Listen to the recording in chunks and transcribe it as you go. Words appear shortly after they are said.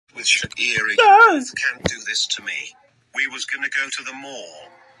with Shakira. No. You can't do this to me. We was gonna go to the mall.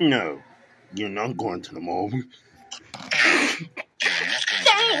 No, you're not going to the mall.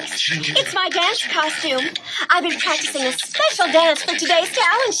 Thanks. It's my dance costume. I've been practicing a special dance for today's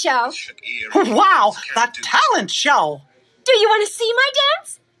talent show. Shakira, Wow, you the can't do talent show. Do you want to see my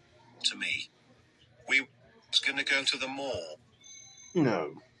dance? this to me. We was gonna go to the mall.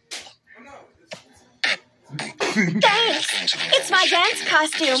 No. Thanks. It's my dance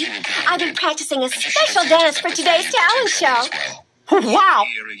costume. I've been practicing a special dance for today's talent show. Wow,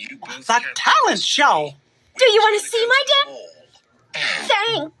 Shakira, you both the can't do talent this. show. Do you We want was to gonna see go my to the dance? mall.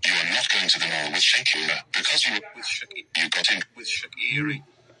 Thanks. You are not going to the mall with Shakira because With Shakira. you got in. With Shakira.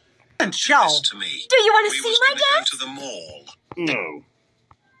 Talent show. This to me. Do you want to We see was my gonna go dance? to the mall. No.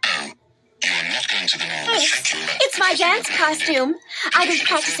 You are not going to the mall with Thanks. Shakira. It's my dance costume. I've been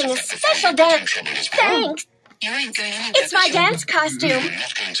practicing a special dance. Thanks. You ain't going anywhere. It's my dance You are costume.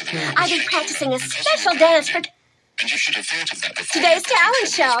 not going to the mall. I've been practicing a special dance for And you should have thought of that before. today's talent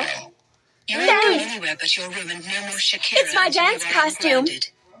show. You ain't going Thanks. anywhere but your room and no more Shakira. It's my until you dance are costume. ungrounded.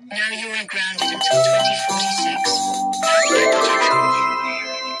 Now you are grounded until 2046.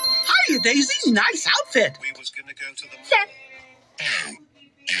 Hiya, Daisy. Nice outfit. We was gonna go to the mall. Thanks.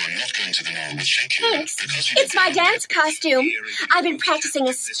 You are not going to the mall with Shakira Thanks. because you It's my dance costume. I've been practicing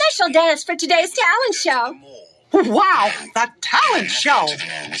a special dance for today's talent show. Wow, the talent show.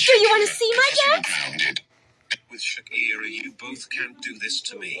 Do you want to see my dance? grounded. With Shakira, you both can't do this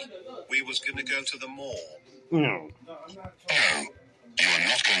to me. We was gonna go to the mall. No. You are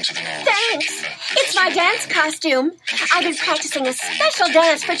not going to the mall with Thanks. Shakira. It's my dance costume. I've been practicing a special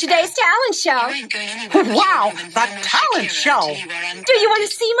dance for today's talent You show. ain't going anywhere but Wow, your room and the no more talent Shakira show. until you are Do you want to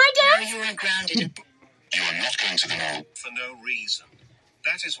ungrounded. see my Now dance? you are grounded. You are not going to the mall. For no reason.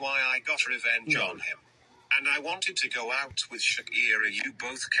 That is why I got revenge on him. And I wanted to go out with Shakira. You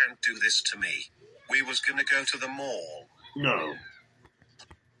both can't do this to me. We was gonna go to the mall. No.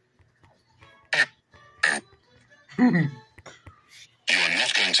 You are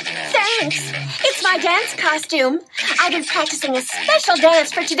not going to the mall with Thanks. Shakira. It's my dance costume. I've been practicing a special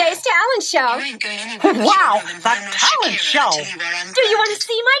dance for today's talent show. You ain't going anywhere but your Wow, room and the no more talent Shakira show. until you are Do you want to ungrounded.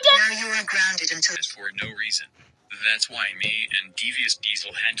 see my dance? Now you are grounded until For no reason. That's why me and Devious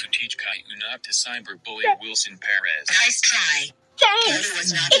Diesel had to teach Kai Unab to cyberbully Wilson Perez. nice try.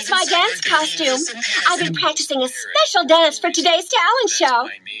 Thanks. It's my dance costume. I've been practicing a special dance for today's talent That's show.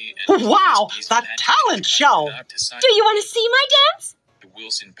 why me and Wow, Devious Diesel the had to talent teach Kai show. Unab to Do you want to see my dance?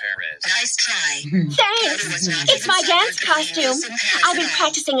 Wilson Perez. Nice try. Thanks. It's my dance costume. I've been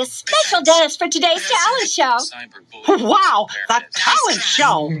practicing a special dance for today's talent show. Cyberbully Wow, Wilson the Perez. talent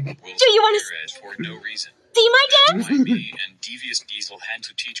show. Do you want to Perez for no reason. see my dance? Why me and Devious Diesel had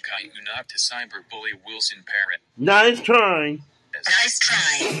to teach Kai Unab to cyberbully Wilson Perez. Nice try. Nice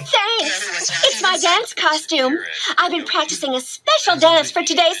try. Thanks. It's my dance costume. I've been practicing a special dance for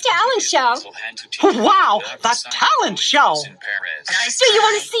today's talent show. Wow, the talent show. Nice Do you try.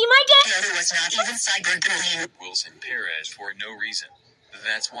 want to see my dance? Taylor was not even cyberbullying. Wilson Perez for no reason.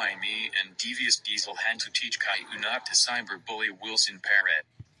 That's why me and Devious Diesel had to teach Kai Unab to cyberbully Wilson Perez.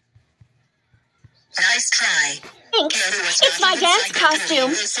 Nice try. Thanks. It's my dance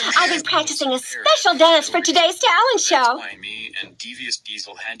costume. I've been practicing a special dance for today's talent That's show. why me and Devious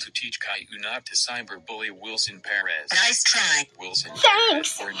Diesel had to teach Kai Unab to cyberbully Wilson Perez. Nice try. Wilson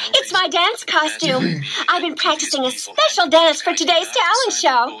Thanks. Perez for no It's reason. my dance That's why costume. me I've been and practicing a Devious Diesel had special to teach dance for Kai today's Unab to talent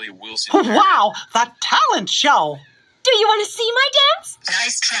show. cyberbully Wilson Perez. Wow, the talent show. Do you want to see my dance?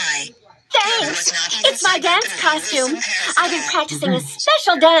 Nice try. Thanks. It's my dance costume. I've been practicing a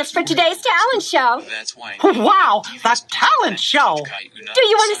special dance for today's talent show. That's why Wow, the talent show. Do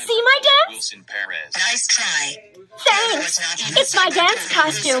you want to see my dance? Wilson Perez. Nice try. Thanks. It's my dance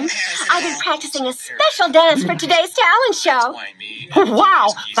costume. I've been practicing a special dance for today's talent show. Why me and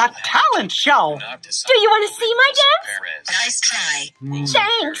Wow, Devious the Diesel had to talent teach show. Kai Unab to Do you want to cyberbully see my Wilson dance? Perez. Nice try. Wilson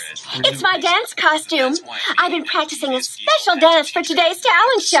Thanks. Perez for It's no my reason. dance costume. That's why me I've been and practicing a Devious Diesel special had to dance for teach today's Kai Unab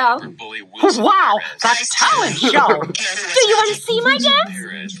talent to show. cyberbully Wilson Wow, Perez. the talent show. Do you want to see my dance?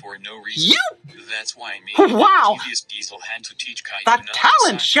 Perez for no reason. You. That's why me Wow. and Devious Diesel had to teach Kai The Unab to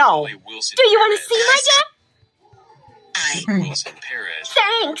talent show. cyberbully Wilson Do you want to Perez. see my dance? Wilson Perez for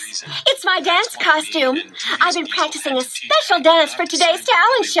no Thanks. reason. It's my dance That's why me costume. and Devious I've been Diesel practicing had a to teach special Kai dance Unab for to today's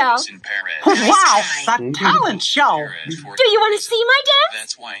talent cyberbully show. Wilson Perez. Wow, the talent show. Perez for Do you no want to reason. see my dance?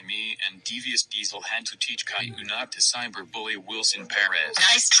 That's why me and Devious Diesel had to teach Kai Unab to cyberbully Wilson Perez.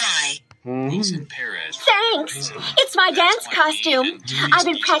 Nice try. Wilson Perez. for no Thanks. reason. It's my dance That's why me costume. and Devious I've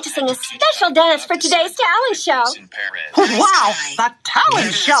been Diesel practicing had a to teach special Kai dance Unab for to today's talent cyberbully show. Wilson Perez. Wow, the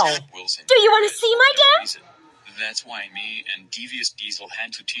talent show. Wilson Do you want to Perez see for my no dance? reason. That's why me and Devious Diesel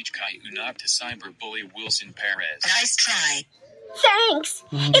had to teach Caillou not to cyberbully Wilson Perez. Nice try. Thanks.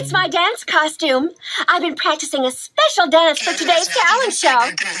 It's my dance costume. I've been practicing a special dance for today's talent show.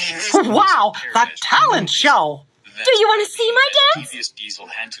 Wow, the talent show. That's Do you wanna why see me my and dance? Devious Diesel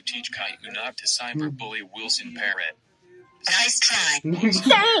had to teach Caillou not to cyberbully Wilson Perez. Nice try.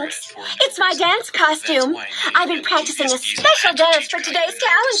 Thanks. It's my dance costume. I've been practicing a special dance for today's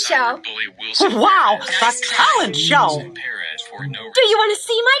talent show. Wow, the talent show. Do you want to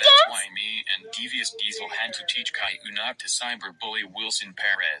see my That's dance? why me and Devious Diesel had to teach Caillou not to cyberbully Wilson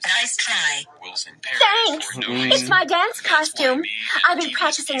Perez. Nice try. Wilson Perez Thanks. for no reason. It's my dance That's why costume. me and I've been Devious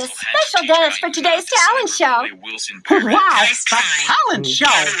practicing a Diesel had to special teach dance for Caillou today's not to talent show. cyberbully Wilson Perez. Wow, Nice the try. talent show.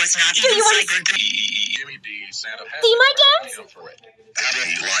 That was not Do you even wanna cyber. See my dance? How dare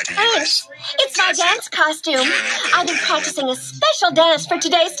you lie to Thanks. US? It's my dance costume. I've been practicing a special dance for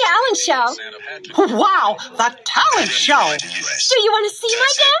today's talent show. Wow, the talent show. Lie to US. Do you want to see my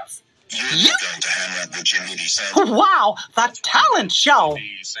dance? You're not going to hang out with Jimmy D. Santa. Wow, the talent show.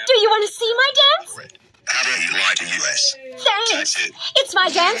 Do you want to see my dance? How dare you lie to US? Thanks. That's it. It's my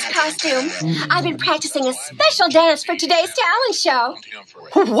dance costume. I've been practicing a special dance for today's talent show.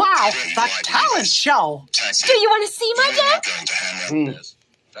 Wow, the talent show. That's Do it. you want to see my You're not dance? going to hang out with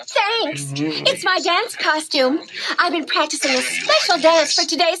Thanks. It's my dance costume. I've been practicing a special dance for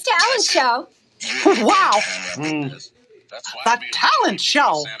today's talent show. Wow, the the talent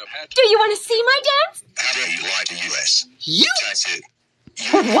show. Do you want to see my dance? How dare you lie to US? You. That's it.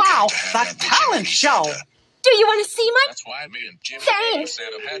 Wow, the talent show. Do you want to see my... That's why me and Jimmy Thanks.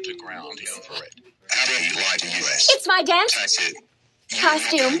 Santa had to ground him for it. How dare you lie to US? It's my dance That's it. You're not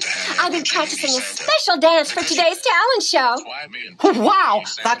costume. going to hang out I've been with Jimmy D. practicing a Santa. special dance for today's talent show. That's why me and Jimmy Wow,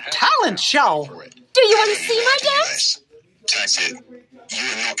 Santa the had to talent ground show. him for it. Do you How want dare to see you my lie to dance? US? That's it.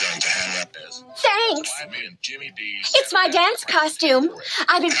 You're not going to hang out with Thanks. Why me and Jimmy D. It's my Santa had dance to ground him costume. for it.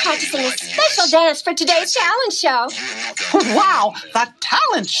 I've been practicing a special dance for today's talent show. You're not going to Wow, the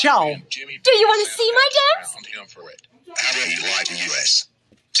talent show. Jimmy Do you D. wanna see Santa my had to dance? ground him for it. How dare you lie to US?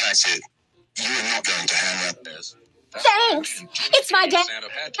 That's it. You're not going to hang out with That's why me Thanks. and Jimmy It's my D. dance Santa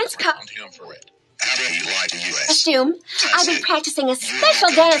had to dance ground him for it. How dare you lie to US? costume. I've been practicing a special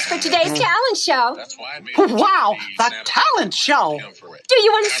dance for today's talent show. That's why me and Wow, Jimmy D. the Santa talent show. him for it. Do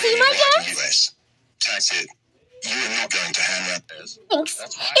you want to How see dare my you lie to dance? US? That's it. You're not going to hang out with Thanks.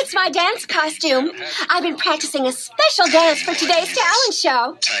 It's my dance costume. I've been practicing a special dance for today's talent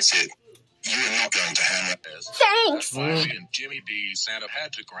show. That's it. You're not going to hang out with Thanks. Why me and Jimmy D. Santa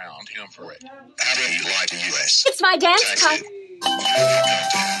had to ground him for it. How dare you lie to US? It's my dance That's costume. it. You're not going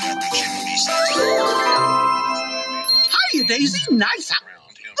to hang out with Jimmy D. Santa. Hiya, Daisy. Nice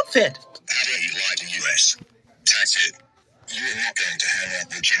Ground him. outfit. How dare you lie to US? That's it. You're not going to hang out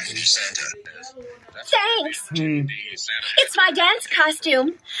with Jimmy D. Santa. Thanks. Jimmy D. Santa had It's my dance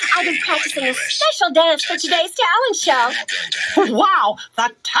costume. I've been practicing a special dance for today's talent show. You're not going to hang out. Wow,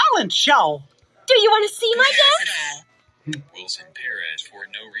 the talent show. Do you want to see my dance? Wilson Perez for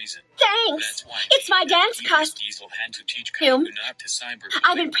no reason. Thanks. That's why It's my dance Devious costume. Diesel had to teach Caillou not to cyberbully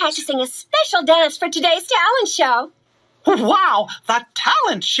I've been Wilson practicing a special dance for today's talent show. Wow, the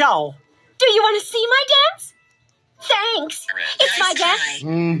talent show. Do you want to see my dance? Thanks. Perez. It's my dance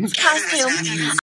Nice try. costume.